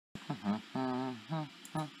Oh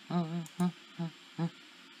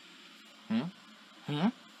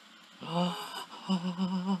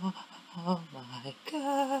my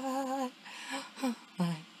god.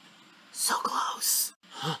 So close.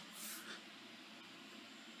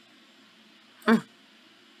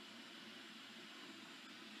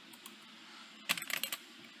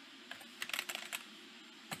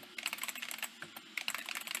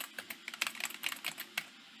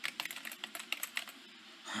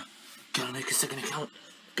 Gotta make a second account.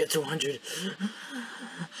 Get to 100.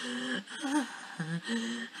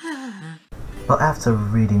 But after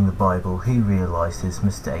reading the Bible, he realized his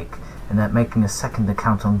mistake, and that making a second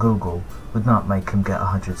account on Google would not make him get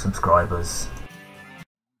 100 subscribers.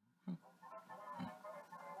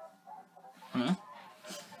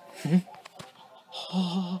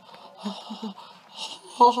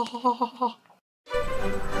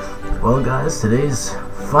 Well guys, today's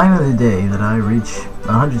finally the day that I reach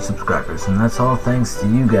 100 subscribers, and that's all thanks to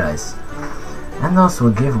you guys. And also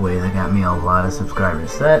a giveaway that got me a lot of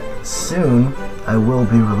subscribers. That soon I will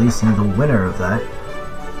be releasing the winner of that,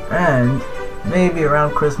 and maybe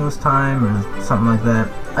around Christmas time or something like that.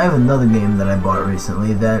 I have another game that I bought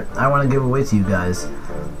recently that I want to give away to you guys,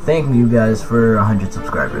 thanking you guys for 100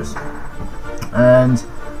 subscribers. And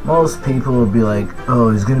most people will be like, oh,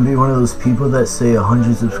 he's gonna be one of those people that say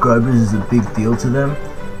 100 subscribers is a big deal to them.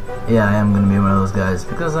 Yeah, I am gonna be one of those guys,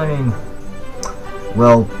 because I mean,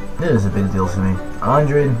 well, it is a big deal to me.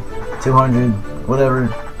 100, 200, whatever,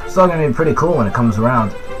 it's all gonna be pretty cool when it comes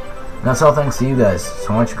around. And that's all thanks to you guys,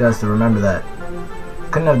 so I want you guys to remember that.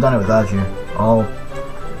 Couldn't have done it without you. All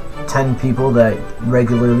 10 people that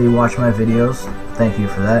regularly watch my videos, thank you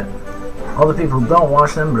for that. All the people who don't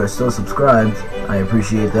watch them but are still subscribed, I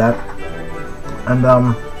appreciate that. And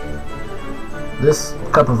this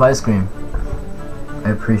cup of ice cream,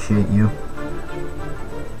 I appreciate you.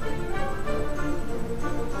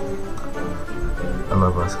 I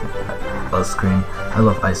love ice cream. I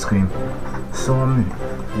love ice cream. So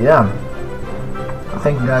yeah.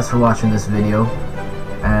 Thank you guys for watching this video,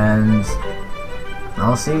 and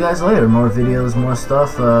I'll see you guys later. More videos, more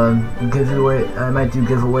stuff. Giveaway. I might do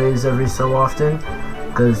giveaways every so often,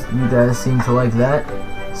 because you guys seem to like that.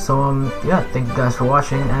 So yeah, thank you guys for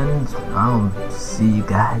watching, and I'll see you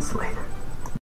guys later.